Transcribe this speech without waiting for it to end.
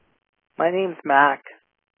My name's Mac.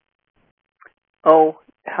 Oh,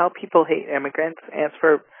 How People Hate Immigrants, and it's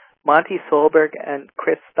for Monty, Solberg, and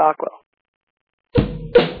Chris Stockwell.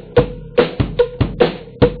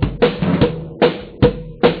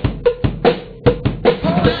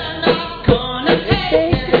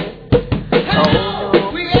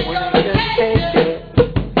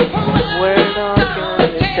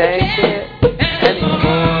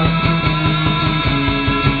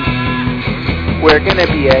 We're gonna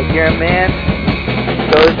be at your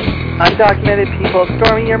mansion. Those undocumented people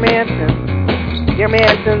storming your mansion. Your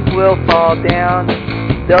mansions will fall down.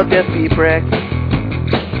 They'll just be bricks.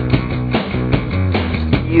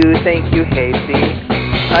 You think you hate the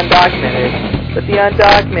undocumented, but the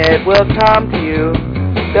undocumented will come to you.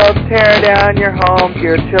 They'll tear down your homes.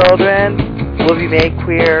 Your children will be made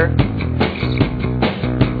queer.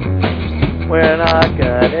 We're not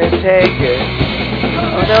gonna take it.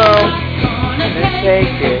 Oh no.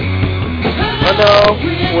 Take it. Oh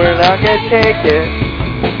no, we're not gonna take it.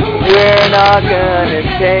 We're not gonna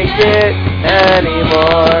take it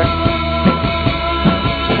anymore.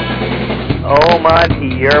 Oh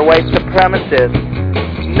Monty, you're a white supremacist.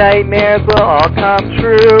 Nightmares will all come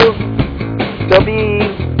true. There'll be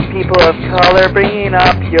people of color bringing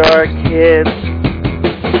up your kids.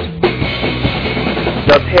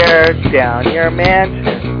 They'll tear down your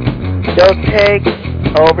mansion. They'll take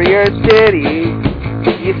over your city.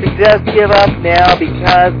 You should just give up now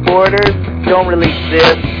because borders don't really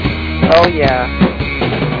exist. Oh yeah,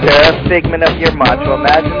 they're a figment of your macho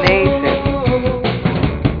imagination.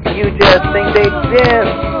 You just think they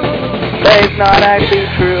exist, but it's not actually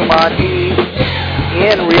true, Monty.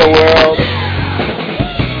 In real world,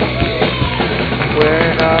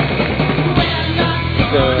 we're not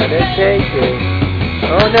gonna take it.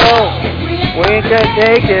 Oh no, we ain't gonna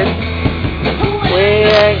take it. We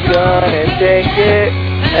ain't gonna take it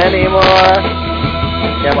anymore.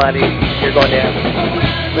 Yeah, Monty, you're going down.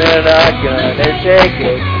 We're not gonna take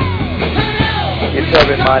it. Your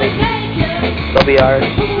children, Monty, they'll be ours.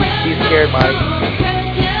 Be scared, Monty.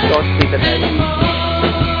 Don't sleep at night.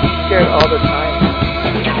 Be scared all the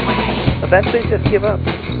time. Eventually, just give up.